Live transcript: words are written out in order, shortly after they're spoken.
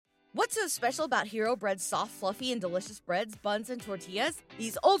What's so special about Hero Bread's soft, fluffy, and delicious breads, buns, and tortillas?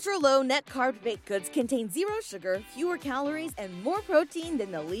 These ultra-low net-carb baked goods contain zero sugar, fewer calories, and more protein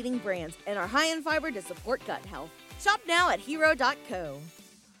than the leading brands, and are high in fiber to support gut health. Shop now at hero.co.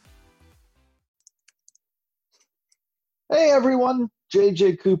 Hey everyone,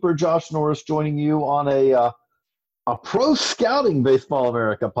 JJ Cooper, Josh Norris joining you on a pro scouting Baseball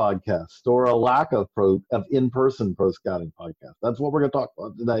America podcast, or a lack of in-person pro scouting podcast. That's what we're going to talk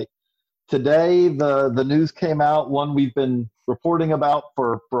about today. Today, the news came out, one we've been reporting about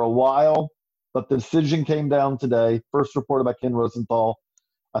for a while, but the decision came down today. First report by Ken Rosenthal.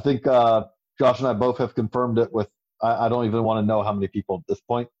 I think Josh and I both have confirmed it with, I don't even want to know how many people at this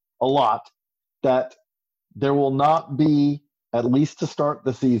point, a lot, that there will not be, at least to start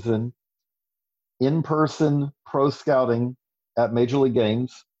the season, in-person pro scouting at Major League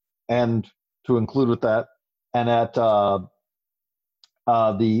games, and to include with that, and at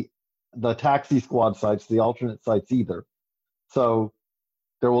the taxi squad sites, the alternate sites either. So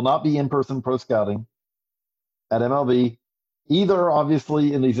there will not be in-person pro scouting at MLB, either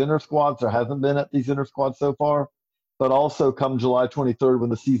obviously in these inter squads. There hasn't been at these inter squads so far, but also come July 23rd when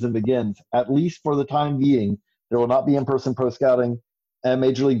the season begins, at least for the time being, there will not be in-person pro scouting. And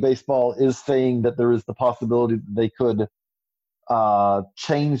Major League Baseball is saying that there is the possibility that they could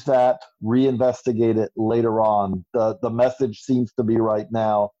change that, reinvestigate it later on. The message seems to be right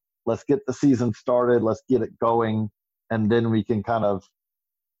now, let's get the season started, let's get it going, and then we can kind of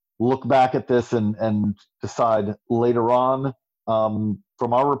look back at this and decide later on.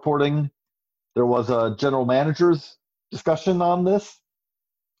 From our reporting, there was a general manager's discussion on this,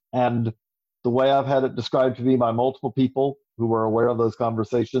 and the way I've had it described to me by multiple people who were aware of those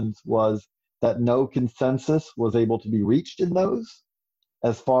conversations was that no consensus was able to be reached in those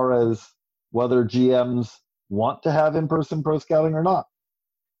as far as whether GMs want to have in-person pro scouting or not.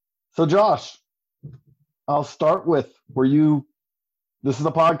 So Josh, I'll start with, this is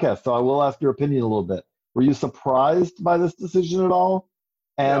a podcast, so I will ask your opinion a little bit. Were you surprised by this decision at all?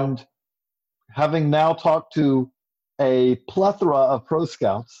 And No. Having now talked to a plethora of pro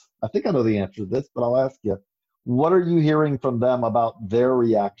scouts, I think I know the answer to this, but I'll ask you, what are you hearing from them about their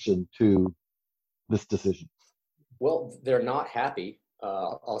reaction to this decision? Well, they're not happy.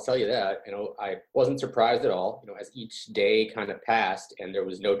 I'll tell you that. I wasn't surprised at all. As each day kind of passed and there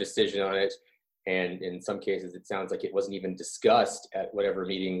was no decision on it, and in some cases it sounds like it wasn't even discussed at whatever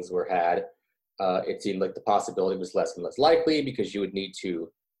meetings were had. It seemed like the possibility was less and less likely because you'd need to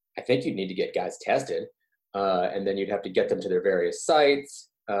get guys tested, and then you'd have to get them to their various sites,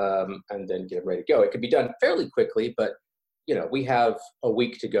 and then get them ready to go. It could be done fairly quickly, but we have a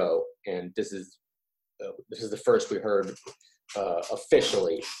week to go, and this is the first we heard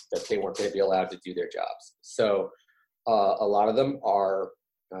officially that they weren't going to be allowed to do their jobs. So a lot of them are,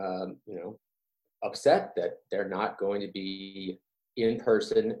 upset that they're not going to be in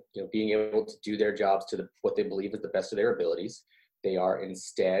person, being able to do their jobs to what they believe is the best of their abilities. They are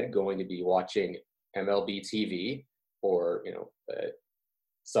instead going to be watching MLB TV or,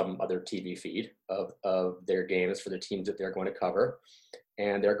 some other TV feed of their games for the teams that they're going to cover.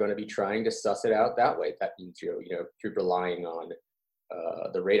 And they're going to be trying to suss it out that way. That means you're relying on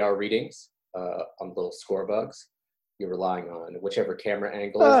the radar readings, on little score bugs. You're relying on whichever camera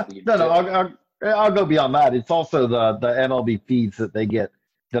angle. I'll go beyond that. It's also the MLB feeds that they get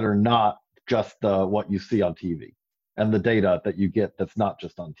that are not just what you see on TV, and the data that you get that's not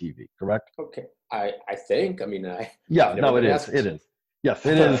just on TV. Correct? Okay, I think. Yeah, no, it is. It is. Yes,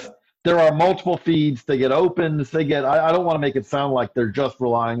 it is. There are multiple feeds. They get opens. I don't want to make it sound like they're just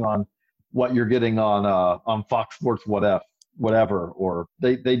relying on what you're getting on Fox Sports whatever, or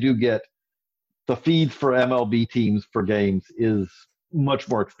they do get the feeds for MLB teams for games is much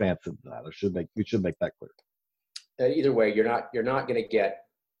more expansive than that. We should make that clear. Either way, you're not going to get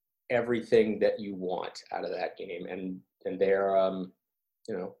everything that you want out of that game, and they're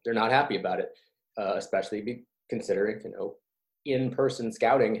they're not happy about it, especially considering in-person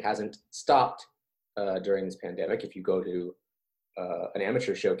scouting hasn't stopped during this pandemic. If you go to an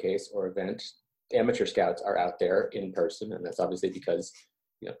amateur showcase or event, amateur scouts are out there in person, and that's obviously because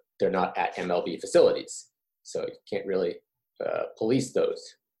they're not at MLB facilities, so you can't really police those.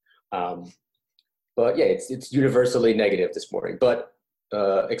 But yeah, it's universally negative this morning, but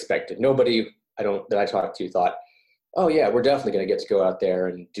expected. Nobody that I talked to thought, oh yeah, we're definitely going to get to go out there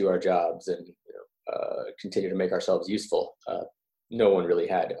and do our jobs and continue to make ourselves useful. No one really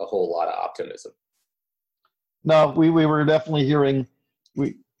had a whole lot of optimism. No, we were definitely hearing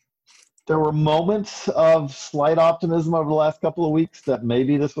there were moments of slight optimism over the last couple of weeks that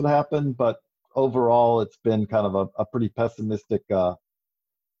maybe this would happen, but overall it's been kind of a pretty pessimistic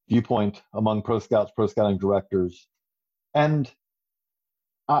viewpoint among pro scouts, pro scouting directors. And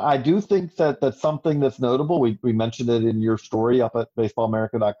I do think that that's something that's notable. We mentioned it in your story up at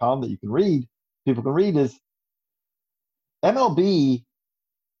baseballamerica.com that you can read, people can read, is MLB,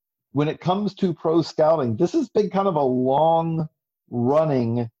 when it comes to pro scouting, this has been kind of a long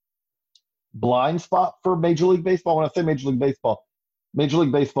running blind spot for Major League Baseball. When I say Major League Baseball,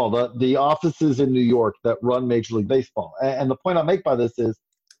 the offices in New York that run Major League Baseball. And the point I make by this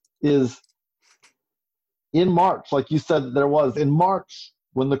is in March, like you said, in March,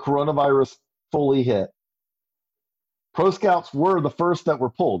 when the coronavirus fully hit, pro scouts were the first that were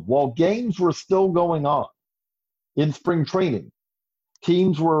pulled. While games were still going on in spring training,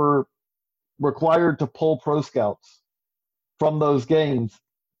 teams were required to pull pro scouts from those games,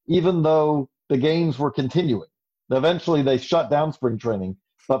 even though the games were continuing. Eventually, they shut down spring training,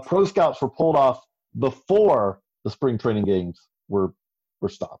 but pro scouts were pulled off before the spring training games were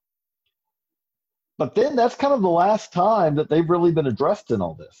stopped. But then that's kind of the last time that they've really been addressed in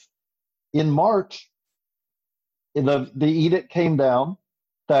all this. In March, the edict came down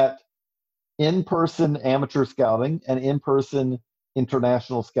that in-person amateur scouting and in-person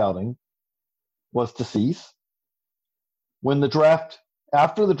international scouting was to cease.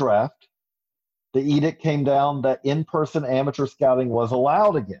 After the draft, the edict came down that in-person amateur scouting was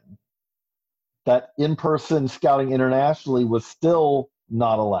allowed again. That in-person scouting internationally was still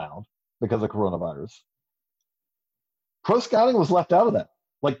not allowed because of coronavirus. Pro scouting was left out of that.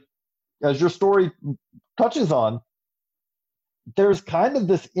 Like, as your story touches on, there's kind of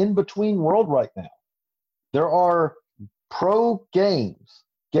this in-between world right now. There are pro games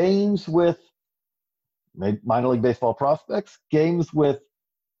with minor league baseball prospects, games with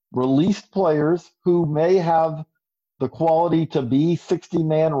released players who may have the quality to be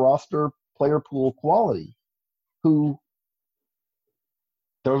 60-man roster player pool quality, who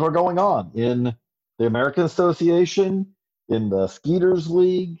those are going on in the American Association, in the Skeeters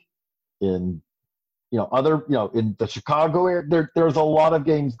League, in in the Chicago area. There's a lot of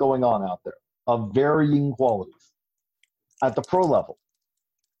games going on out there of varying qualities at the pro level.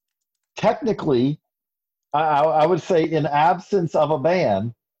 Technically, I would say in absence of a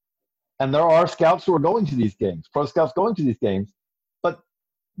ban, and there are scouts who are going to these games, pro scouts going to these games, but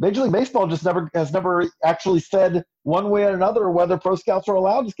Major League Baseball has never actually said one way or another whether pro scouts are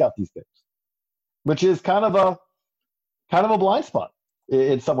allowed to scout these games, which is kind of a blind spot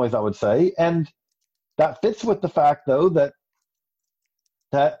in some ways, I would say. And that fits with the fact, though,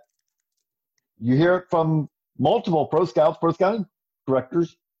 that you hear it from multiple pro scouting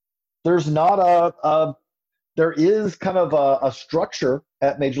directors. There's not there is kind of a structure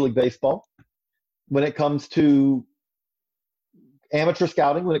at Major League Baseball when it comes to amateur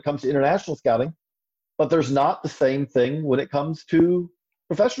scouting, when it comes to international scouting, but there's not the same thing when it comes to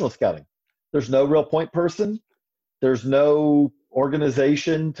professional scouting. There's no real point person. There's no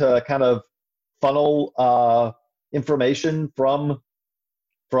organization to kind of funnel information from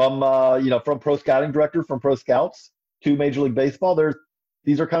pro scouting director, from pro scouts to Major League Baseball.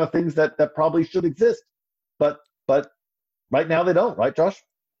 These are kind of things that probably should exist, but right now they don't, right, Josh?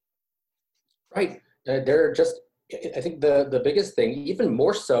 Right. They're just, I think the biggest thing, even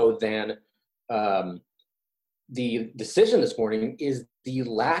more so than the decision this morning, is the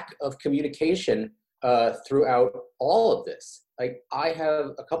lack of communication throughout all of this. Like, I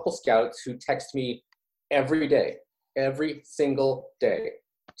have a couple scouts who text me every day, every single day,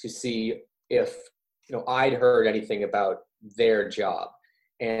 to see if I'd heard anything about their job.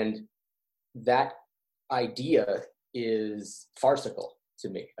 And that idea is farcical to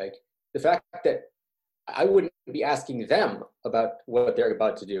me. Like, the fact that I wouldn't be asking them about what they're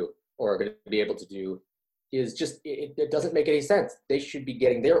about to do or are going to be able to do is just, it doesn't make any sense. They should be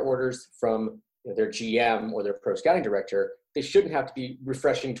getting their orders from their GM or their pro scouting director. They shouldn't have to be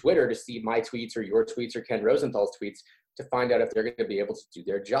refreshing Twitter to see my tweets or your tweets or Ken Rosenthal's tweets to find out if they're going to be able to do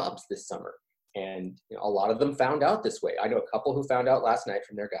their jobs this summer. And a lot of them found out this way. I know a couple who found out last night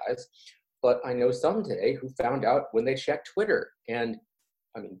from their guys, but I know some today who found out when they checked Twitter. And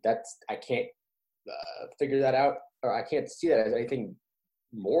I mean, I can't figure that out, or I can't see that as anything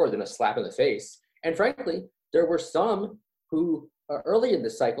more than a slap in the face. And frankly, there were some who early in the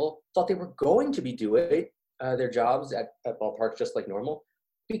cycle thought they were going to be doing their jobs at ballparks just like normal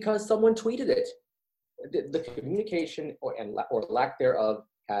because someone tweeted it. The communication or lack thereof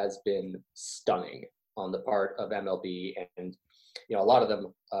has been stunning on the part of MLB, and a lot of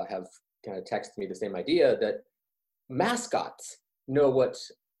them have kind of texted me the same idea that mascots know what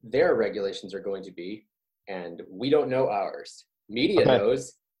their regulations are going to be, and we don't know ours. Media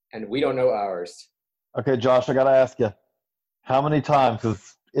knows, and we don't know ours. Okay, Josh, I got to ask you, how many times,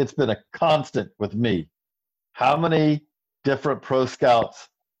 because it's been a constant with me. How many different pro scouts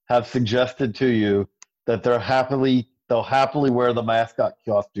have suggested to you that they'll happily wear the mascot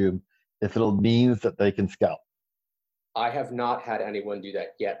costume if it means that they can scout? I have not had anyone do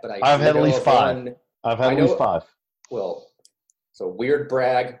that yet, but I've had at least 5. I've had at least 5. Well, so weird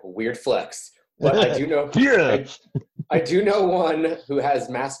brag, weird flex. But I do know yes. I do know one who has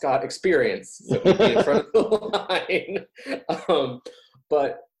mascot experience, so he'd be in front of the line.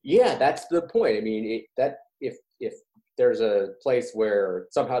 But yeah, that's the point. I mean, if there's a place where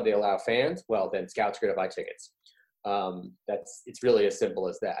somehow they allow fans, well, then scouts are going to buy tickets. It's really as simple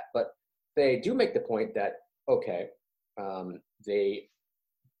as that. But they do make the point that okay,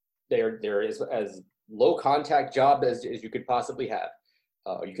 there is as low contact job as you could possibly have.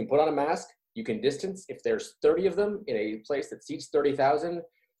 You can put on a mask. You can distance. If there's 30 of them in a place that seats 30,000,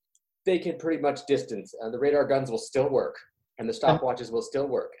 they can pretty much distance. The radar guns will still work, and the stopwatches will still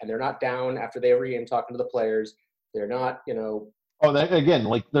work. And they're not down after they were in talking to the players. They're not, Oh, again,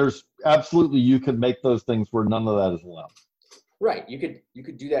 like there's absolutely you could make those things where none of that is allowed. Right. You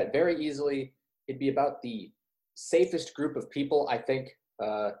could do that very easily. It'd be about the safest group of people, I think,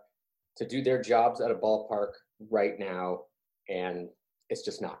 to do their jobs at a ballpark right now, and it's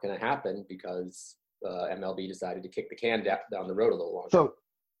just not going to happen because MLB decided to kick the can down the road a little longer. So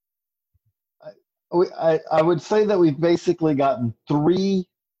I would say that we've basically gotten 3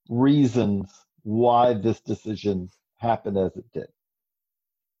 reasons why this decision happened as it did.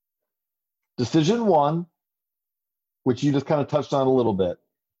 Decision 1, which you just kind of touched on a little bit,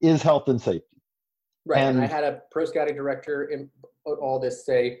 is health and safety. Right, and I had a pro scouting director in all this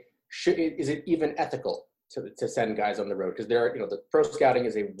say, is it even ethical to send guys on the road? Because the pro scouting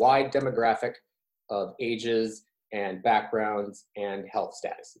is a wide demographic of ages and backgrounds and health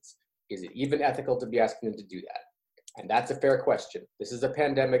statuses. Is it even ethical to be asking them to do that? And that's a fair question. This is a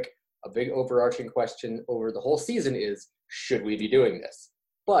pandemic. A big overarching question over the whole season is, should we be doing this?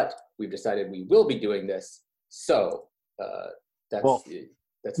 But we've decided we will be doing this. So that's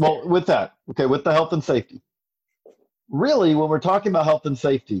with that, okay, with the health and safety. Really, when we're talking about health and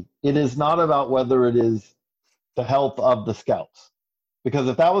safety, it is not about whether it is the health of the scouts. Because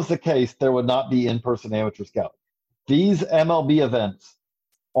if that was the case, there would not be in-person amateur scouting. These MLB events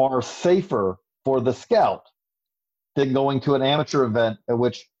are safer for the scout than going to an amateur event at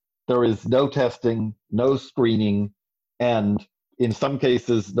which there is no testing, no screening, and in some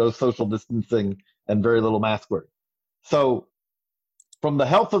cases, no social distancing and very little mask wearing. So from the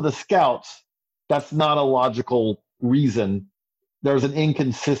health of the scouts, that's not a logical reason. There's an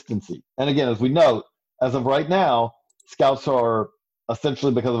inconsistency. And again, as we note, as of right now, scouts are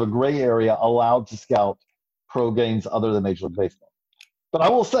essentially, because of a gray area, allowed to scout pro games other than Major League Baseball. But I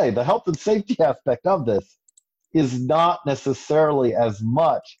will say the health and safety aspect of this is not necessarily as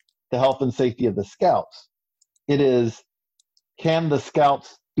much the health and safety of the scouts. It is, can the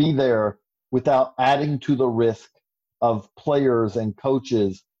scouts be there without adding to the risk of players and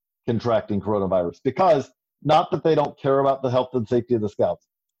coaches contracting coronavirus? Because not that they don't care about the health and safety of the scouts,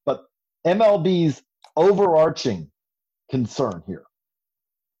 but MLB's overarching concern here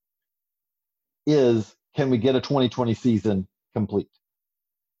is, can we get a 2020 season complete?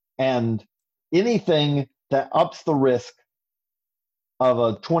 And anything that ups the risk of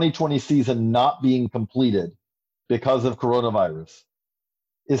a 2020 season not being completed because of coronavirus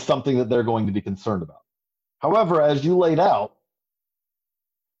is something that they're going to be concerned about. However, as you laid out,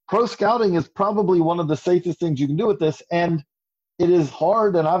 pro scouting is probably one of the safest things you can do with this, and it is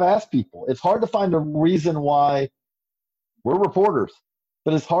hard, and I've asked people, it's hard to find a reason why, we're reporters,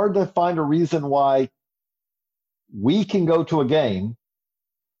 but it's hard to find a reason why we can go to a game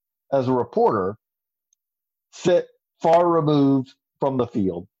as a reporter, sit far removed from the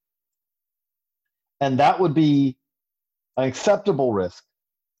field, and that would be an acceptable risk.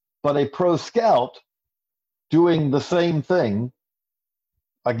 But a pro scout doing the same thing,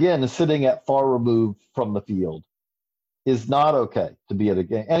 again, is sitting at far removed from the field, is not okay to be at a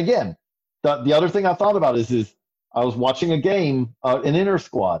game. And again, the other thing I thought about is I was watching a game, an inter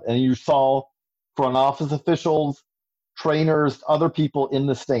squad, and you saw front office officials, trainers, other people in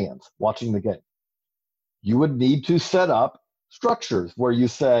the stands watching the game. You would need to set up structures where you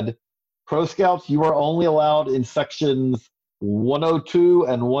said, pro scouts, you are only allowed in sections 102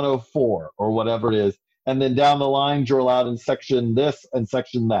 and 104 or whatever it is. And then down the line, you're allowed in section this and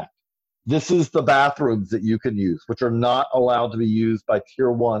section that. This is the bathrooms that you can use, which are not allowed to be used by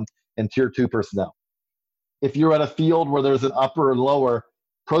tier 1 and tier 2 personnel. If you're at a field where there's an upper and lower,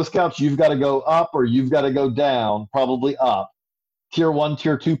 pro scouts, you've got to go up or you've got to go down, probably up. Tier 1,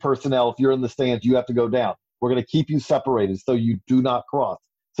 tier 2 personnel, if you're in the stands, you have to go down. We're going to keep you separated so you do not cross.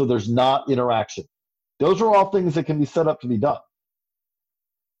 so there's not interaction. Those are all things that can be set up to be done.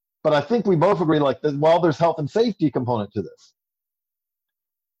 But I think we both agree, like, that while there's health and safety component to this,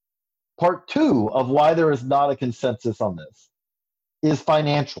 part two of why there is not a consensus on this is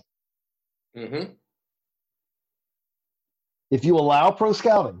financial. Mm-hmm. If you allow pro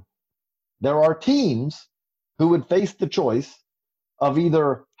scouting, there are teams who would face the choice of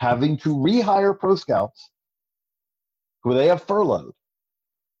either having to rehire pro scouts who they have furloughed,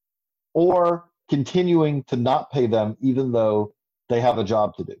 or continuing to not pay them even though they have a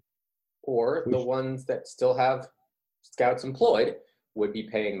job to do. Or the ones that still have scouts employed would be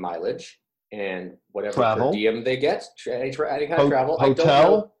paying mileage and whatever Travel. per diem they get, any kind of travel.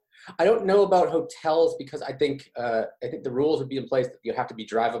 Hotel. I don't know about hotels, because I think the rules would be in place that you have to be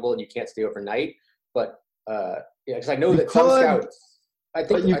drivable and you can't stay overnight. But because I know that some scouts, I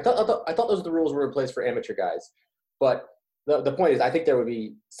thought those the rules were in place for amateur guys. But the point is, I think there would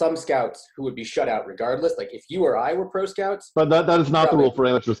be some scouts who would be shut out regardless. Like if you or I were pro scouts. But that is not the rule for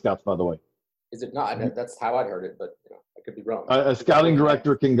amateur scouts, by the way. Is it not? That's how I'd heard it, but I could be wrong. A scouting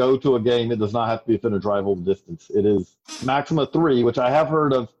director can go to a game. It does not have to be within a drivable distance. It is maximum 3, which I have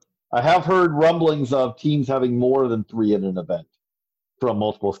heard of. I have heard rumblings of teams having more than 3 in an event from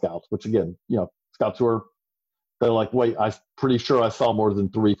multiple scouts, which again, scouts who they're like, wait, I'm pretty sure I saw more than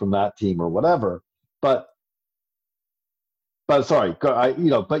 3 from that team or whatever. But sorry,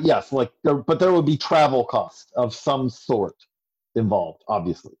 but yes, but there would be travel costs of some sort involved,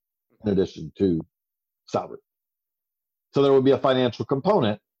 obviously, in addition to salary. So there would be a financial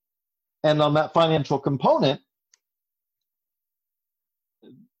component. And on that financial component,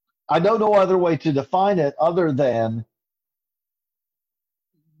 I know no other way to define it other than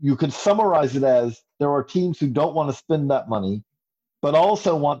you could summarize it as there are teams who don't want to spend that money, but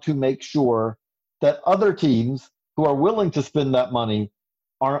also want to make sure that other teams who are willing to spend that money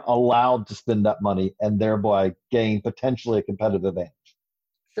aren't allowed to spend that money and thereby gain potentially a competitive advantage.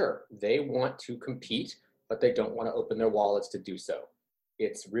 Sure, they want to compete, but they don't want to open their wallets to do so.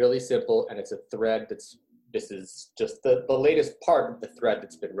 It's really simple, and it's a thread this is just the latest part of the thread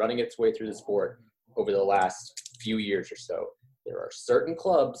that's been running its way through the sport over the last few years or so. There are certain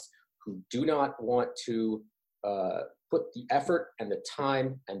clubs who do not want to put the effort and the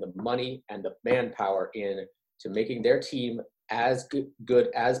time and the money and the manpower in to making their team as good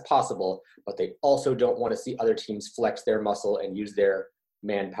as possible, but they also don't want to see other teams flex their muscle and use their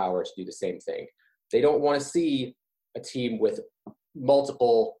manpower to do the same thing. They don't want to see a team with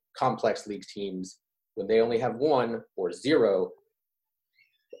multiple complex league teams when they only have 1 or 0,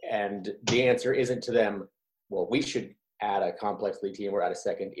 and the answer isn't to them, well, we should add a complex league team or add a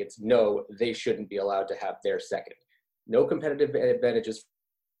second. It's no, they shouldn't be allowed to have their second. No competitive advantages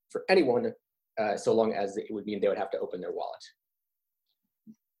for anyone, so long as it would mean they would have to open their wallet.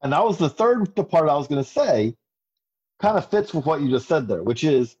 And that was the third part I was going to say, kind of fits with what you just said there, which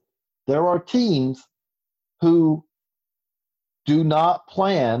is there are teams who do not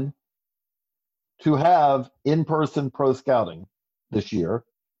plan to have in-person pro scouting this year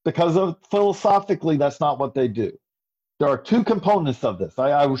because of philosophically that's not what they do. There are 2 components of this.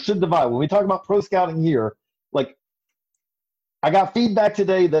 I should divide. When we talk about pro scouting here, like I got feedback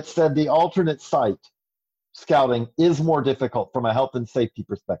today that said the alternate site scouting is more difficult from a health and safety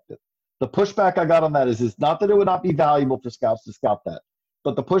perspective. The pushback I got on that is not that it would not be valuable for scouts to scout that,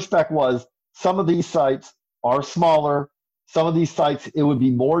 but the pushback was some of these sites are smaller. Some of these sites, it would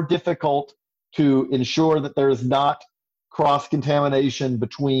be more difficult to ensure that there is not cross-contamination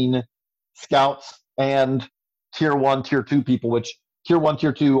between scouts and Tier 1, Tier 2 people, which Tier 1,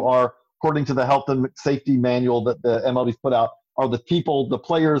 Tier 2 are, according to the health and safety manual that the MLB's put out, are the people, the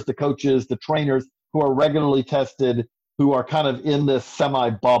players, the coaches, the trainers who are regularly tested, who are kind of in this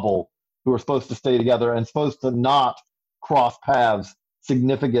semi-bubble, who are supposed to stay together and supposed to not cross paths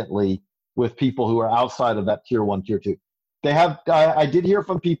significantly with people who are outside of that Tier 1, Tier 2. I did hear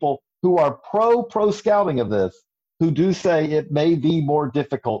from people who are pro scouting of this, who do say it may be more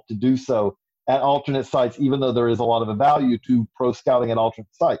difficult to do so at alternate sites, even though there is a lot of value to pro scouting at alternate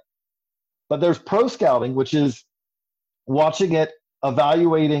sites. But there's pro scouting, which is watching it,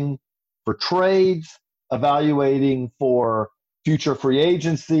 evaluating for trades, evaluating for future free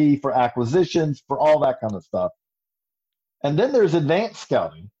agency, for acquisitions, for all that kind of stuff. And then there's advanced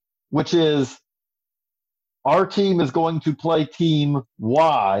scouting, which is our team is going to play team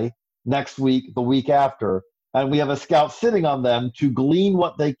Y next week, the week after, and we have a scout sitting on them to glean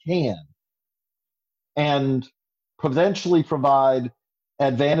what they can and potentially provide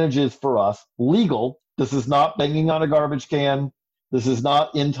advantages for us. Legal. This is not banging on a garbage can. This is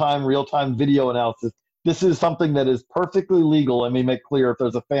not in-time, real-time video analysis. This is something that is perfectly legal. Let me make clear if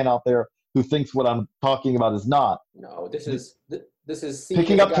there's a fan out there who thinks what I'm talking about is not. No, this is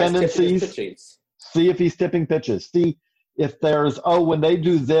Picking up tendencies. See if he's tipping pitches. See if there's, when they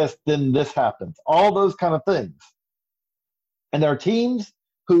do this, then this happens. All those kind of things. And there are teams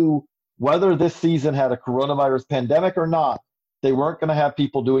who, whether this season had a coronavirus pandemic or not, they weren't going to have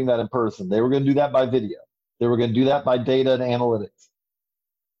people doing that in person. They were going to do that by video. They were going to do that by data and analytics.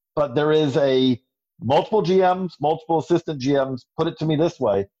 But there is multiple GMs, multiple assistant GMs, put it to me this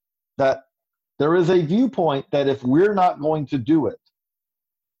way, that there is a viewpoint that if we're not going to do it,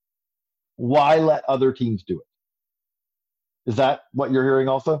 why let other teams do it? Is that what you're hearing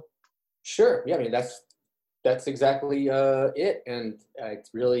also? Sure. Yeah, I mean, that's exactly it. And it's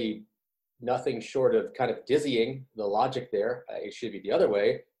really nothing short of kind of dizzying, the logic there. It should be the other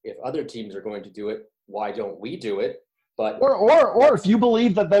way. If other teams are going to do it, why don't we do it? But or if you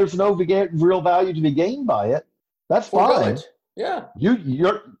believe that there's no real value to be gained by it, that's fine. Yeah.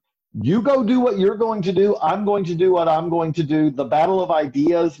 You go do what you're going to do. I'm going to do what I'm going to do. The battle of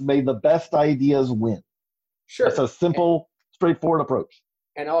ideas, may the best ideas win. Sure. That's a simple, straightforward approach.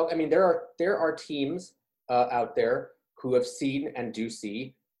 And there are teams out there who have seen and do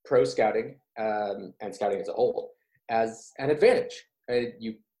see pro scouting and scouting as a whole as an advantage.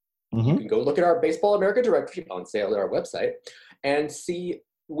 You can go look at our Baseball America directory on sale at our website and see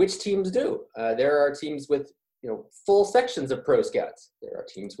which teams do. There are teams with full sections of pro scouts. There are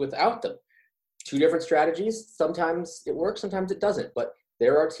teams without them. Two different strategies. Sometimes it works, sometimes it doesn't. But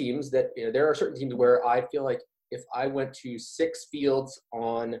there are teams that there are certain teams where I feel like if I went to 6 fields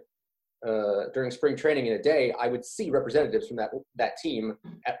on during spring training in a day, I would see representatives from that team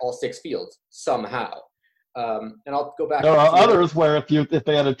at all 6 fields somehow. And I'll go back. There are others where if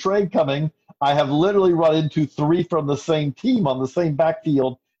they had a trade coming, I have literally run into 3 from the same team on the same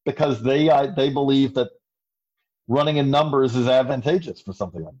backfield because they believe that running in numbers is advantageous for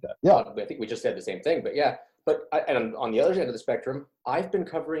something like that. Yeah, I think we just said the same thing, but yeah. But and on the other end of the spectrum, I've been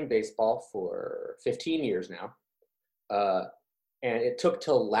covering baseball for 15 years now, and it took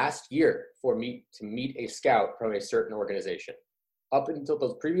till last year for me to meet a scout from a certain organization. Up until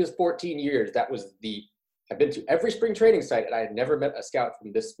those previous 14 years, I've been to every spring training site, and I had never met a scout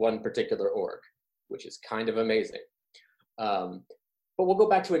from this one particular org, which is kind of amazing. But we'll go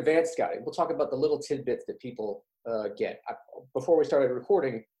back to advanced scouting. We'll talk about the little tidbits that people get. Before we started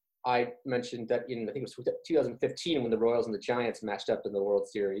recording, I mentioned that I think it was 2015 when the Royals and the Giants matched up in the World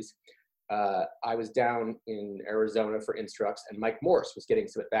Series. I was down in Arizona for Instructs, and Mike Morse was getting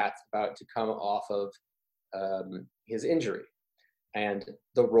some at-bats about to come off of his injury. And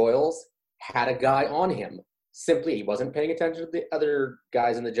the Royals had a guy on him. Simply, he wasn't paying attention to the other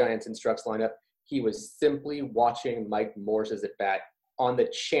guys in the Giants Instructs lineup. He was simply watching Mike Morse's at-bat on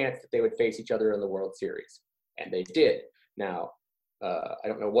the chance that they would face each other in the World Series. And they did. Now, I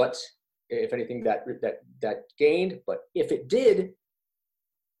don't know what, if anything, that gained, but if it did,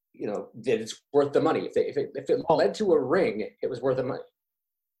 then it's worth the money. If it led to a ring, it was worth the money.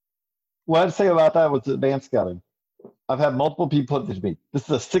 What I'd say about that was advanced scouting. I've had multiple people put this to me. This is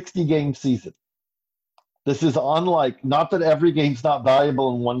a 60-game season. This is unlike, not that every game's not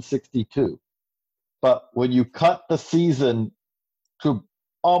valuable in 162, but when you cut the season to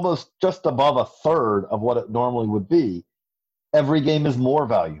almost just above a third of what it normally would be, every game is more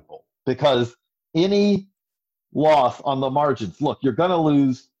valuable because any loss on the margins, look, you're going to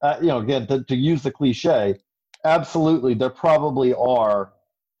lose, again, to use the cliche, absolutely, there probably are,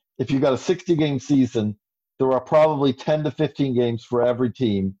 if you've got a 60-game season, there are probably 10 to 15 games for every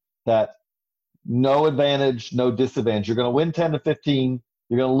team that no advantage, no disadvantage. You're going to win 10 to 15,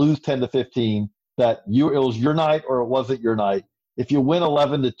 you're going to lose 10 to 15, that it was your night or it wasn't your night. If you win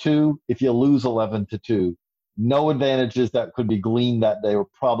 11-2, if you lose 11-2, no advantages that could be gleaned that day are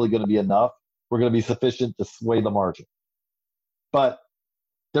probably going to be enough. We're going to be sufficient to sway the margin. But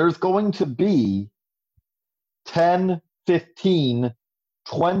there's going to be 10, 15,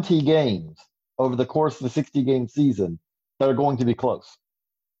 20 games over the course of the 60-game season that are going to be close.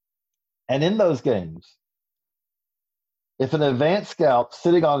 And in those games, if an advanced scout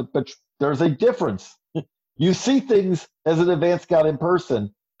sitting on, but there's a difference. You see things as an advanced scout in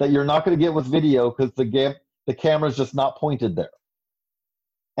person that you're not going to get with video because the camera's just not pointed there.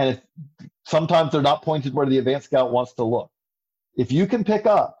 And sometimes they're not pointed where the advanced scout wants to look. If you can pick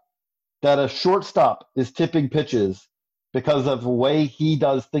up that a shortstop is tipping pitches because of the way he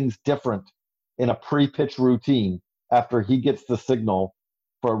does things different in a pre-pitch routine after he gets the signal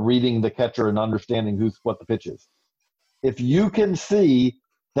for reading the catcher and understanding what the pitch is. If you can see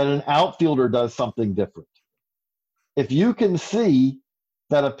that an outfielder does something different, if you can see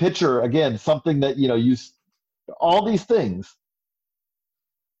that a pitcher, again, something that, all these things,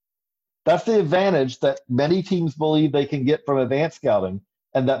 that's the advantage that many teams believe they can get from advanced scouting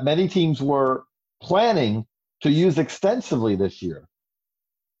and that many teams were planning to use extensively this year.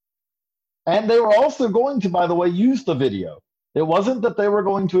 And they were also going to, by the way, use the video. It wasn't that they were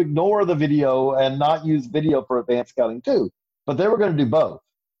going to ignore the video and not use video for advanced scouting too, but they were going to do both.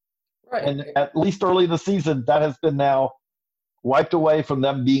 Right. And at least early in the season, that has been now wiped away from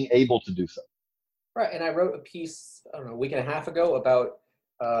them being able to do so. Right. And I wrote a piece, I don't know, a week and a half ago about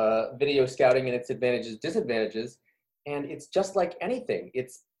video scouting and its advantages, disadvantages. And it's just like anything.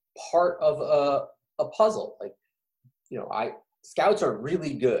 It's part of a puzzle. Like, scouts are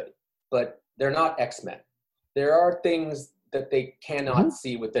really good, but they're not X-Men. There are things that they cannot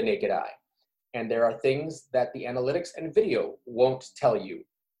see with the naked eye. And there are things that the analytics and video won't tell you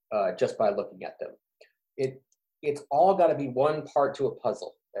just by looking at them. It's all got to be one part to a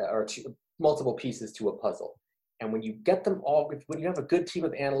puzzle, or multiple pieces to a puzzle. And when you get them all, when you have a good team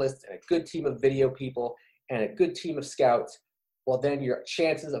of analysts and a good team of video people and a good team of scouts, well, then your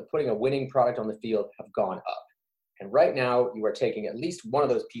chances of putting a winning product on the field have gone up. And right now, you are taking at least one of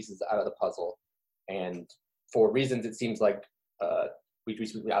those pieces out of the puzzle. And for reasons it seems like we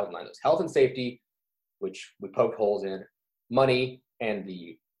recently outlined those: health and safety, which we poked holes in, money, and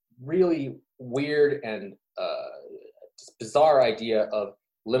the really weird and just bizarre idea of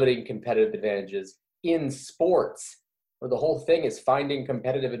limiting competitive advantages in sports, where the whole thing is finding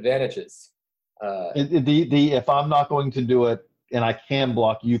competitive advantages. If I'm not going to do it, and I can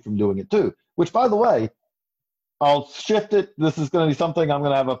block you from doing it too, which, by the way, I'll shift it. This is going to be something I'm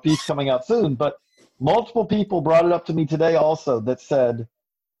going to have a piece coming out soon, but multiple people brought it up to me today also that said,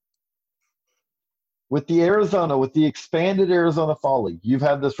 with the expanded Arizona Fall League, you've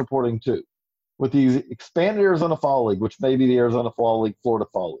had this reporting too, with the expanded Arizona Fall League, which may be the Arizona Fall League, Florida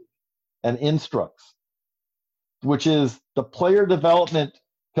Fall League, and Instructs, which is the player development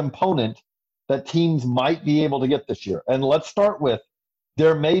component that teams might be able to get this year. And let's start with,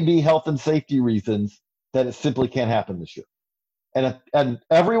 there may be health and safety reasons that it simply can't happen this year. And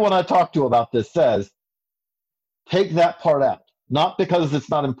everyone I talk to about this says, take that part out. Not because it's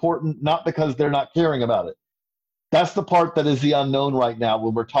not important, not because they're not caring about it. That's the part that is the unknown right now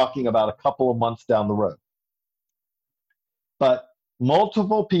when we're talking about a couple of months down the road. But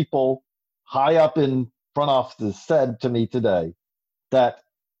multiple people high up in front offices said to me today that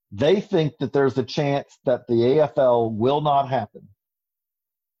they think that there's a chance that the AFL will not happen.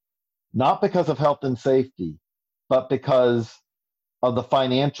 Not because of health and safety, but because of the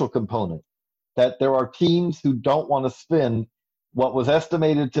financial component. That there are teams who don't want to spend what was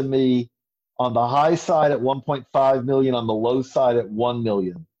estimated to me on the high side at 1.5 million, on the low side at 1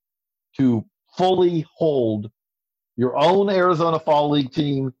 million, to fully hold your own Arizona Fall League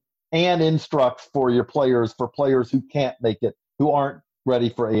team and Instructs for your players, for players who can't make it, who aren't ready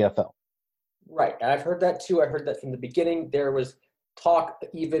for AFL. Right. And I've heard that too. I heard that from the beginning. There was talk,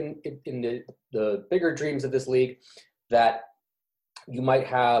 even in the bigger dreams of this league, that you might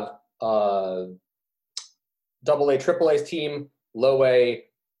have double A, triple A's team, low A,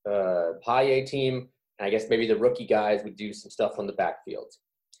 high A team, and I guess maybe the rookie guys would do some stuff on the backfield.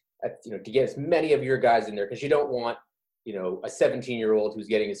 To get as many of your guys in there, because you don't want, a 17-year-old who's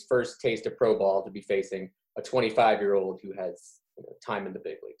getting his first taste of pro ball to be facing a 25-year-old who has time in the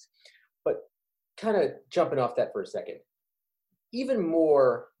big leagues. But kind of jumping off that for a second, even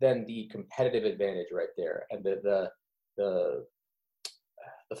more than the competitive advantage right there and the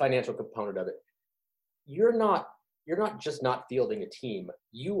financial component of it, you're not just not fielding a team.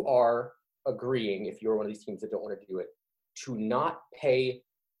 You are agreeing, if you're one of these teams that don't want to do it, to not pay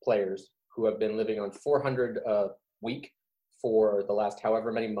players who have been living on $400 a week for the last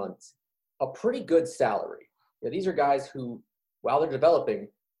however many months a pretty good salary. These are guys who, while they're developing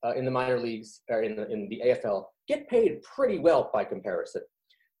in the minor leagues or in the AFL, get paid pretty well by comparison.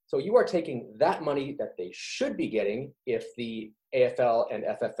 So you are taking that money that they should be getting if the AFL and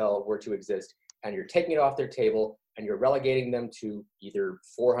FFL were to exist, and you're taking it off their table, and you're relegating them to either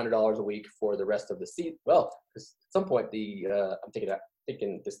 $400 a week for the rest of the season. Well, at some point, I'm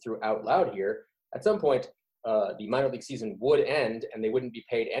thinking this through out loud here. At some point, the minor league season would end, and they wouldn't be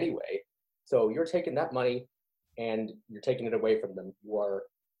paid anyway. So you're taking that money, and you're taking it away from them. You are,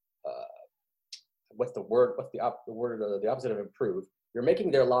 what's the word? What's the opposite of improve? You're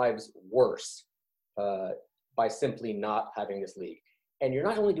making their lives worse by simply not having this league. And you're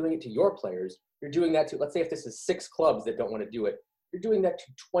not only doing it to your players, you're doing that to, let's say if this is 6 clubs that don't want to do it, you're doing that to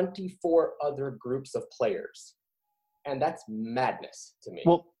 24 other groups of players. And that's madness to me.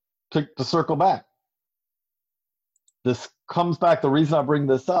 Well, to circle back, this comes back, the reason I bring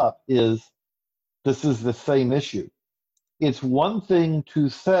this up is this is the same issue. It's one thing to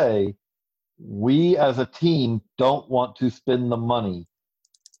say, we as a team don't want to spend the money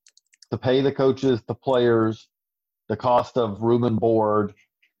to pay the coaches, the players, the cost of room and board,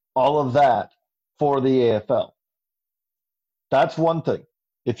 all of that for the AFL. That's one thing.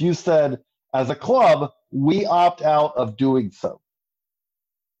 If you said, as a club, we opt out of doing so.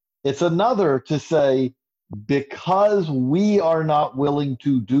 It's another to say, because we are not willing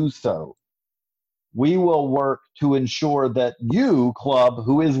to do so, we will work to ensure that you, club,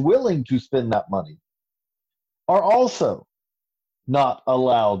 who is willing to spend that money, are also not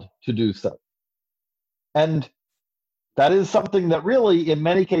allowed to do so. And that is something that really, in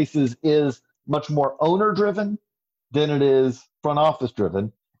many cases, is much more owner-driven than it is front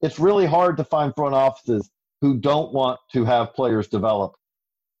office-driven. It's really hard to find front offices who don't want to have players develop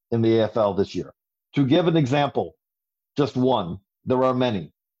in the AFL this year. To give an example, just one, there are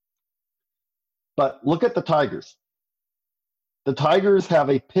many. But look at the Tigers. The Tigers have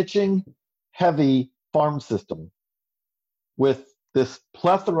a pitching-heavy farm system with this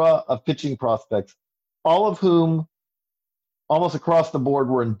plethora of pitching prospects, all of whom almost across the board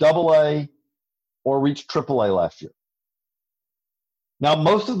were in AA or reached AAA last year. Now,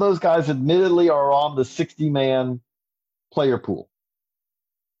 most of those guys admittedly are on the 60-man player pool.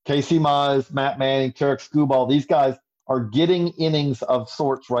 Casey Mize, Matt Manning, Tarek Skubal, these guys are getting innings of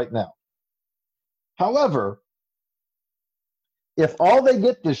sorts right now. However, if all they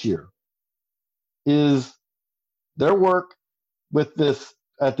get this year is their work with this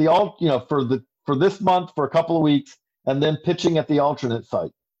at the for this month for a couple of weeks and then pitching at the alternate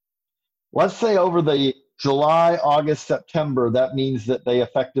site, let's say over the July, August, September, that means that they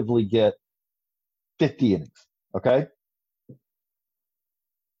effectively get 50 innings, okay?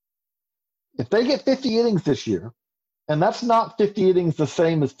 If they get 50 innings this year, and that's not 50 innings the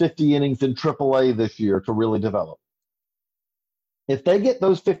same as 50 innings in AAA this year to really develop. If they get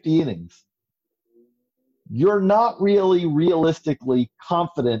those 50 innings, you're not really realistically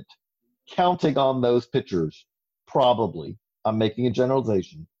confident counting on those pitchers, probably, I'm making a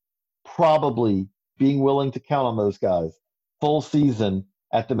generalization, probably being willing to count on those guys full season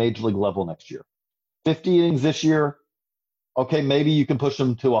at the major league level next year. 50 innings this year, okay, maybe you can push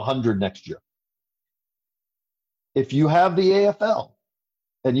them to 100 next year. If you have the AFL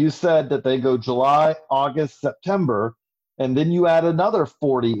and you said that they go July, August, September, and then you add another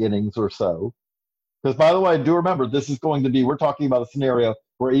 40 innings or so, because by the way, do remember, this is going to be, we're talking about a scenario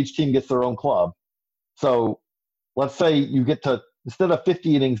where each team gets their own club. So let's say you get to, instead of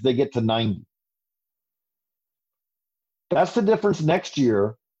 50 innings, they get to 90. That's the difference next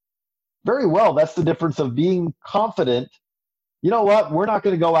year. Very well, that's the difference of being confident. You know what? We're not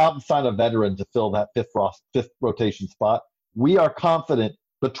going to go out and sign a veteran to fill that fifth rotation spot. We are confident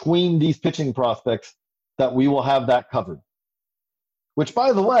between these pitching prospects that we will have that covered. Which,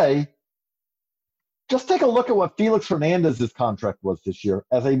 by the way, just take a look at what Felix Hernandez's contract was this year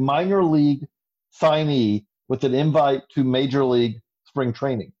as a minor league signee with an invite to major league spring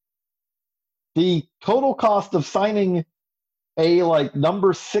training. The total cost of signing a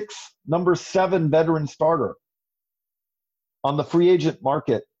number 6, number 7 veteran starter on the free agent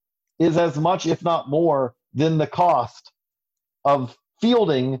market is as much, if not more, than the cost of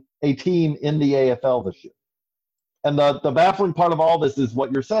fielding a team in the AFL this year. And the baffling part of all this is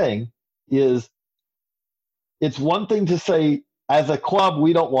what you're saying is it's one thing to say, as a club,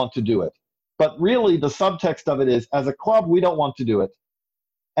 we don't want to do it. But really, the subtext of it is, as a club, we don't want to do it.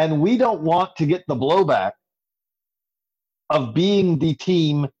 And we don't want to get the blowback of being the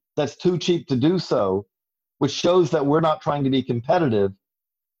team that's too cheap to do so, which shows that we're not trying to be competitive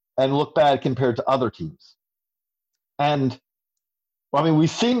and look bad compared to other teams. And, I mean,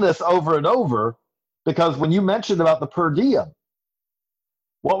 we've seen this over and over because when you mentioned about the per diem,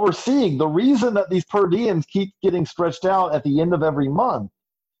 what we're seeing, the reason that these per diems keep getting stretched out at the end of every month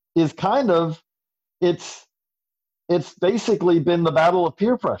is kind of, it's basically been the battle of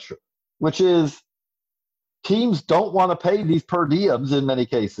peer pressure, which is teams don't want to pay these per diems in many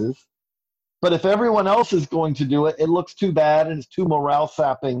cases. But if everyone else is going to do it, it looks too bad and it's too morale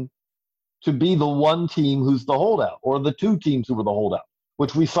sapping to be the one team who's the holdout or the two teams who were the holdout,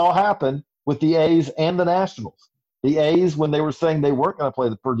 which we saw happen with the A's and the Nationals. The A's, when they were saying they weren't going to play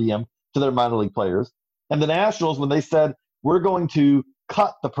the per diem to their minor league players, and the Nationals, when they said, we're going to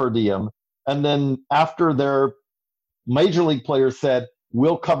cut the per diem, and then after their major league players said,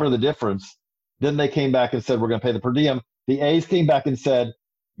 we'll cover the difference, then they came back and said, we're going to pay the per diem. The A's came back and said,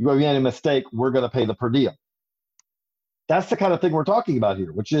 you made a mistake, we're going to pay the per diem. That's the kind of thing we're talking about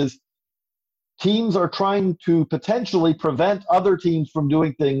here, which is teams are trying to potentially prevent other teams from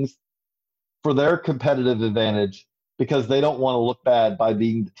doing things for their competitive advantage because they don't want to look bad by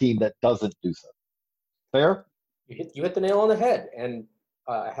being the team that doesn't do so. Fair? You hit the nail on the head, and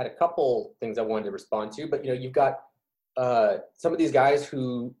I had a couple things I wanted to respond to, but you've got some of these guys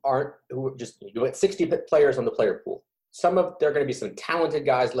who just you had 60 players on the player pool. There are going to be some talented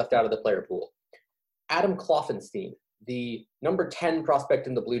guys left out of the player pool. Adam Kloffenstein, the number 10 prospect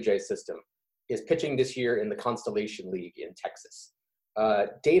in the Blue Jays system, is pitching this year in the Constellation League in Texas.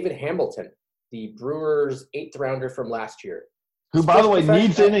 David Hamilton, the Brewers 8th rounder from last year, who, by the way,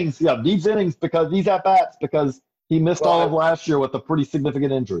 needs innings. Yeah, needs innings because he's at bats because he missed all of last year with a pretty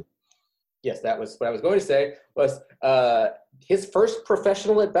significant injury. Yes, that was what I was going to say. Was his first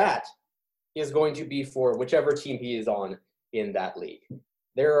professional at bat is going to be for whichever team he is on in that league.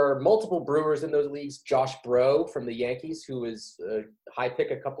 There are multiple Brewers in those leagues. Josh Breaux from the Yankees, who was a high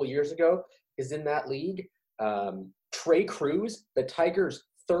pick a couple years ago, is in that league. Trey Cruz, the Tigers'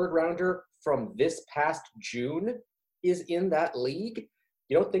 3rd rounder from this past June, is in that league.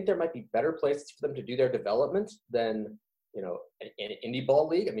 You don't think there might be better places for them to do their development than, an indie ball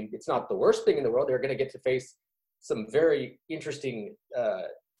league? I mean, it's not the worst thing in the world. They're going to get to face some very interesting,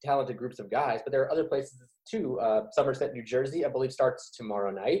 talented groups of guys, but there are other places too. Somerset, New Jersey, I believe, starts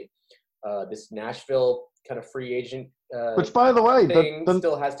tomorrow night. This Nashville kind of free agent which, by the way, thing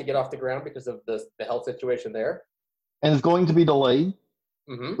still has to get off the ground because of the health situation there. And is going to be delayed,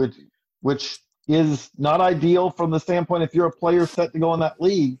 which is not ideal from the standpoint if you're a player set to go in that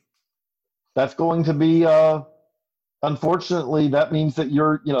league. That's going to be, unfortunately, that means that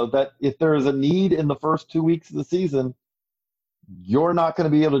that if there is a need in the first 2 weeks of the season, you're not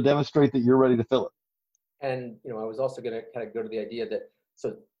going to be able to demonstrate that you're ready to fill it. And, I was also going to kind of go to the idea that,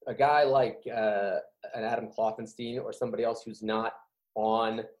 so a guy like an Adam Kloffenstein or somebody else who's not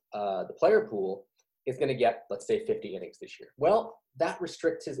on the player pool is going to get, let's say, 50 innings this year. Well, that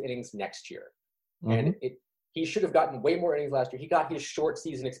restricts his innings next year. And he should have gotten way more innings last year. He got his short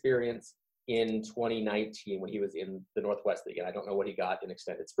season experience in 2019 when he was in the Northwest League. And I don't know what he got in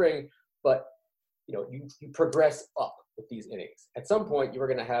extended spring, but you progress up with these innings. At some point, you were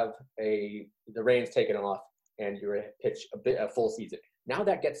going to have the reins taken off and you're going to pitch a full season. Now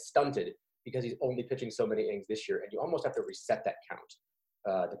that gets stunted because he's only pitching so many innings this year, and you almost have to reset that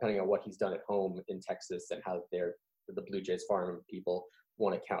count, depending on what he's done at home in Texas and how the Blue Jays farm people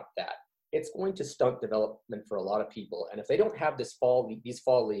want to count that. It's going to stunt development for a lot of people. And if they don't have these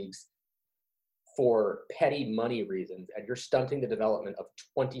fall leagues for petty money reasons, and you're stunting the development of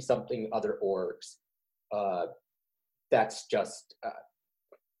 20-something other orgs, that's just,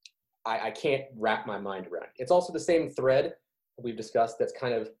 I can't wrap my mind around it. It's also the same thread we've discussed that's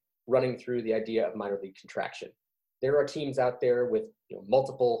kind of running through the idea of minor league contraction. There are teams out there with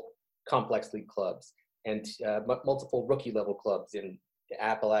multiple complex league clubs and multiple rookie level clubs in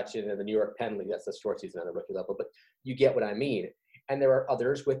Appalachian and the New York Penn League. That's the short season on the rookie level, but you get what I mean. And there are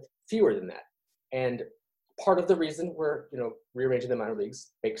others with fewer than that. And part of the reason we're, rearranging the minor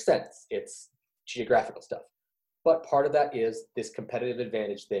leagues makes sense. It's geographical stuff. But part of that is this competitive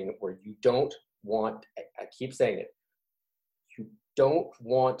advantage thing where you don't want, I keep saying it, you don't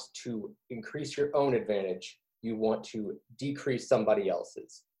want to increase your own advantage. You want to decrease somebody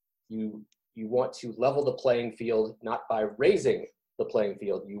else's. You want to level the playing field, not by raising the playing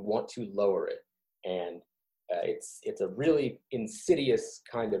field. You want to lower it. And it's a really insidious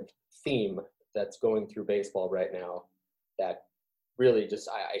kind of theme that's going through baseball right now that really just,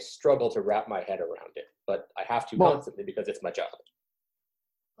 I struggle to wrap my head around it, but I have to constantly because it's my job.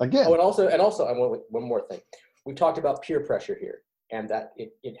 Again. Oh, and also, I want one more thing. We talked about peer pressure here, and that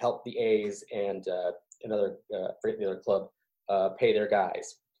it helped the A's and another club pay their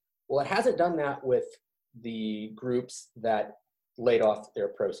guys. Well, it hasn't done that with the groups that laid off their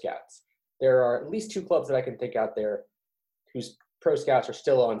pro scouts. There are at least 2 clubs that I can think out there whose pro scouts are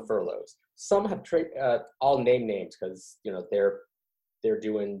still on furloughs. Some have I'll name names because they're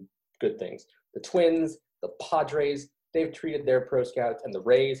doing good things. The Twins, the Padres, they've treated their pro scouts, and the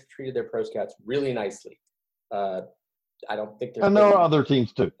Rays have treated their pro scouts really nicely. I don't think there's. And there are other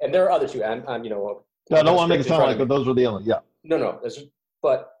teams too. And there are other too. And I don't want to make it sound like, but those are the only. Yeah. No.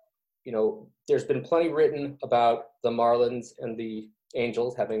 But there's been plenty written about the Marlins and the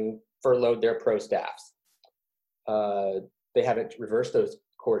Angels having furloughed their pro staffs. They haven't reversed those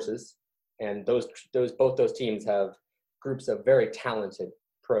courses, and both those teams have groups of very talented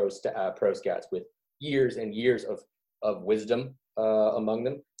pro scouts with years and years of wisdom among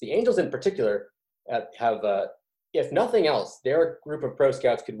them. The Angels in particular have, if nothing else, their group of pro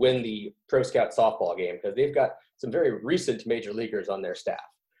scouts could win the pro scout softball game because they've got some very recent major leaguers on their staff.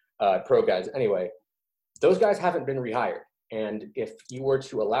 pro guys anyway, those guys haven't been rehired. And if you were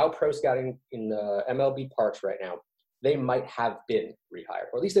to allow pro scouting in the MLB parks right now, they might have been rehired,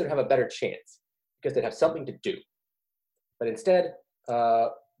 or at least they would have a better chance because they'd have something to do. But instead,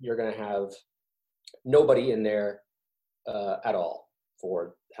 you're going to have nobody in there at all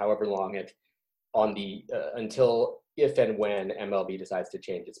for however long until if and when MLB decides to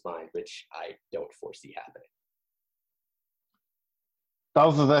change its mind, which I don't foresee happening. That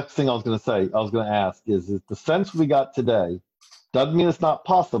was the next thing I was going to say. I was going to ask is the sense we got today doesn't mean it's not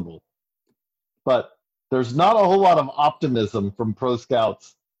possible, but there's not a whole lot of optimism from pro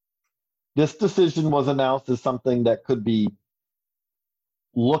scouts. This decision was announced as something that could be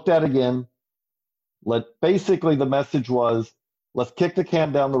looked at again. Basically, the message was, let's kick the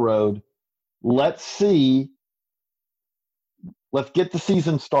can down the road. Let's get the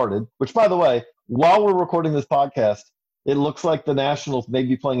season started, which, by the way, while we're recording this podcast, it looks like the Nationals may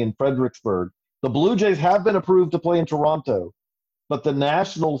be playing in Fredericksburg. The Blue Jays have been approved to play in Toronto, but the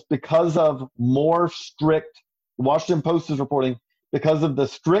Nationals, because of more strict, Washington Post is reporting, because of the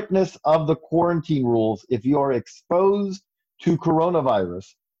strictness of the quarantine rules, if you are exposed to coronavirus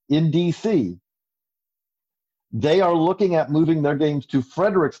in D.C., they are looking at moving their games to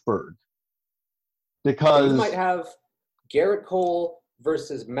Fredericksburg because you might have Garrett Cole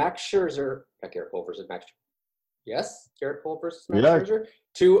versus Max Scherzer. Not Garrett Cole versus Max. Yes, Garrett Cole versus Max Scherzer.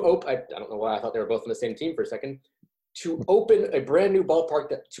 I don't know why I thought they were both on the same team for a second. To open a brand new ballpark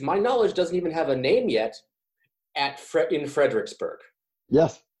that, to my knowledge, doesn't even have a name yet in Fredericksburg.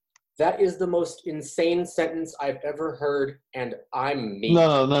 Yes. That is the most insane sentence I've ever heard, and I'm me.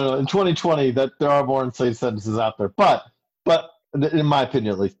 No. In 2020, that there are more insane sentences out there, but in my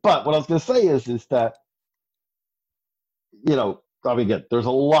opinion at least. But what I was going to say is that, again, there's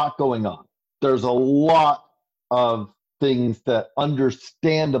a lot going on. There's a lot of things that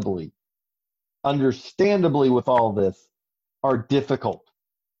understandably with all this are difficult.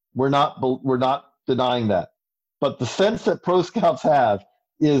 We're not denying that. But the sense that pro scouts have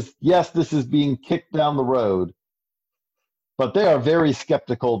is, yes, this is being kicked down the road, but they are very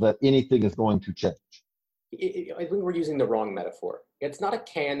skeptical that anything is going to change. I think we're using the wrong metaphor. It's not a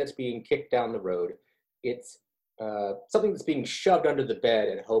can that's being kicked down the road. It's something that's being shoved under the bed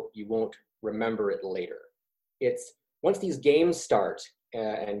and hope you won't remember it later. It's once these games start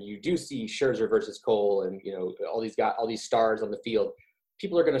and you do see Scherzer versus Cole and all these stars on the field,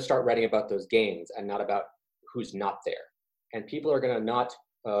 people are going to start writing about those games and not about who's not there. And people are going to not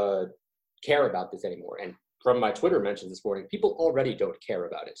care about this anymore. And from my Twitter mentions this morning, people already don't care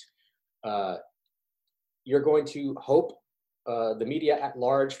about it. You're going to hope the media at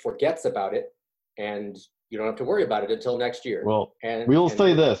large forgets about it, and you don't have to worry about it until next year. Well, we will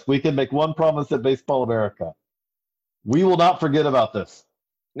say this. We can make one promise at Baseball America. We will not forget about this.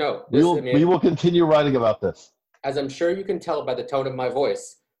 No. We will continue writing about this. As I'm sure you can tell by the tone of my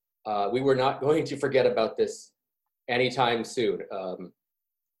voice, we were not going to forget about this anytime soon.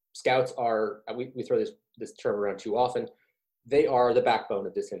 Scouts are, we throw this term around too often, they are the backbone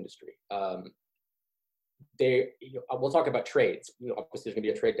of this industry. We'll talk about trades. Obviously there's going to be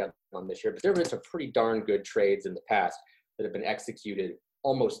a trade deadline this year, but there have been some pretty darn good trades in the past that have been executed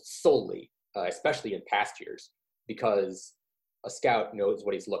almost solely, especially in past years, because a scout knows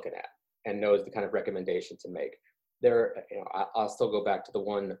what he's looking at and knows the kind of recommendation to make. I'll still go back to the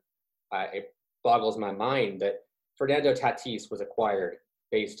one. It boggles my mind that Fernando Tatis was acquired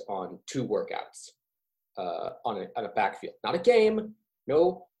based on 2 workouts on a backfield, not a game.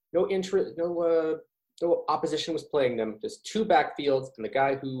 No interest. No opposition was playing them. Just 2 backfields, and the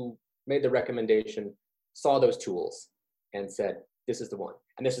guy who made the recommendation saw those tools and said, "This is the one."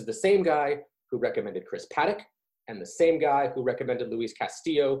 And this is the same guy who recommended Chris Paddock, and the same guy who recommended Luis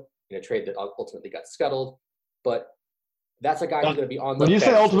Castillo in a trade that ultimately got scuttled. But that's a guy who's going to be on the bench. When you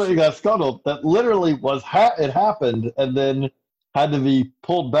say ultimately got scuttled, that literally was it happened and then had to be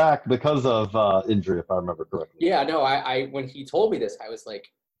pulled back because of injury, if I remember correctly. Yeah, no, I when he told me this, I was like,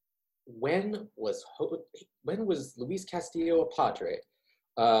 when was Luis Castillo a Padre?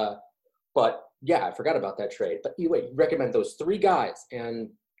 But yeah, I forgot about that trade. But anyway, you recommend those 3 guys, and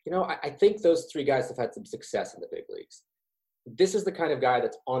I think those 3 guys have had some success in the big leagues. This is the kind of guy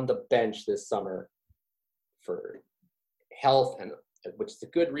that's on the bench this summer for health, and which is a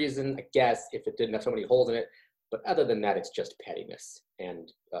good reason, I guess, if it didn't have so many holes in it. But other than that, it's just pettiness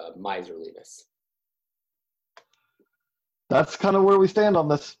and miserliness. That's kind of where we stand on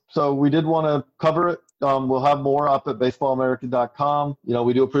this. So we did want to cover it. We'll have more up at baseballamerica.com.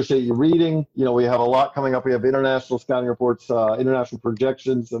 We do appreciate you reading. We have a lot coming up. We have international scouting reports, international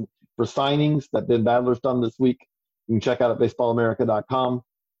projections and for signings that Ben Badler's done this week. You can check out at baseballamerica.com.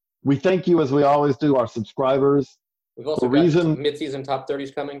 We thank you, as we always do, our subscribers. We've also got some mid-season top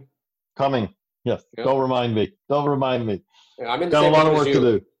 30s coming. Yes. Yep. Don't remind me. Yeah, I'm in the Got a same lot of boat work as to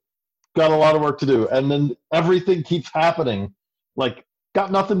you. do. Got a lot of work to do. And then everything keeps happening. Like,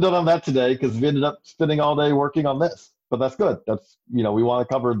 got nothing done on that today because we ended up spending all day working on this. But that's good. That's, we want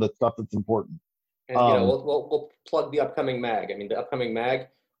to cover the stuff that's important. And, we'll plug the upcoming mag. I mean, the upcoming mag,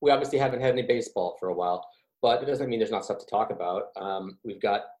 we obviously haven't had any baseball for a while, but it doesn't mean there's not stuff to talk about. We've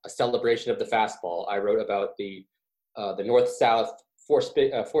got a celebration of the fastball. I wrote about the north-south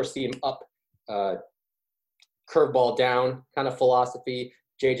four-seam up, curveball down kind of philosophy.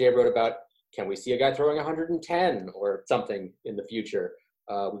 JJ wrote about, can we see a guy throwing 110 or something in the future?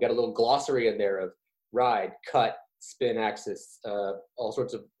 We got a little glossary in there of ride, cut, spin axis, all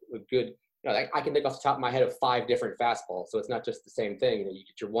sorts of good. I can think off the top of my head of 5 different fastballs, so it's not just the same thing. You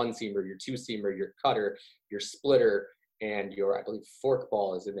get your one-seamer, your two-seamer, your cutter, your splitter, and your, I believe,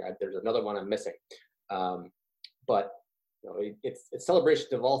 forkball is in there. There's another one I'm missing. But it's a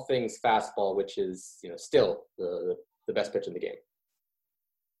celebration of all things fastball, which is still the best pitch in the game.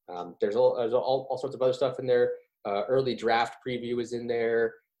 There's all sorts of other stuff in there. Early draft preview is in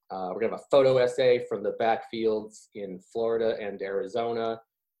there. We're gonna have a photo essay from the backfields in Florida and Arizona.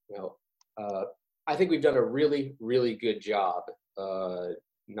 I think we've done a really, really good job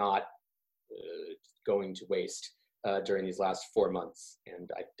not going to waste during these last 4 months, and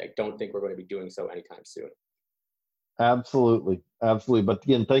I don't think we're going to be doing so anytime soon. Absolutely. But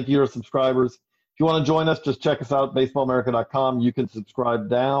again, thank you to our subscribers. If you want to join us, just check us out, baseballamerica.com. You can subscribe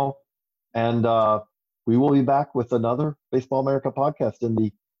now, and we will be back with another Baseball America podcast in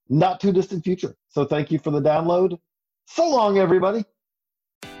the not too distant future. So thank you for the download. So long, everybody.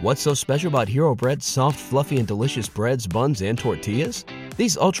 What's so special about Hero Bread's soft, fluffy, and delicious breads, buns, and tortillas?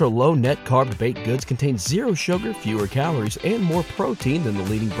 These ultra-low net-carb baked goods contain zero sugar, fewer calories, and more protein than the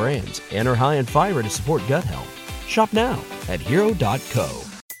leading brands, and are high in fiber to support gut health. Shop now at Hero.co.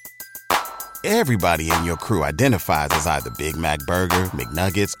 Everybody in your crew identifies as either Big Mac Burger,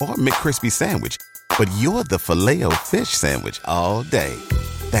 McNuggets, or McCrispy Sandwich. But you're the Filet-O-Fish Sandwich all day.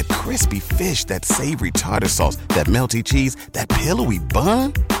 That crispy fish, that savory tartar sauce, that melty cheese, that pillowy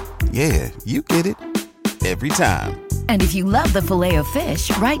bun. Yeah, you get it. Every time. And if you love the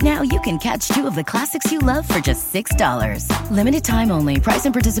Filet-O-Fish, right now you can catch 2 of the classics you love for just $6. Limited time only. Price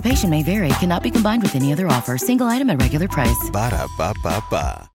and participation may vary. Cannot be combined with any other offer. Single item at regular price. Ba-da-ba-ba-ba.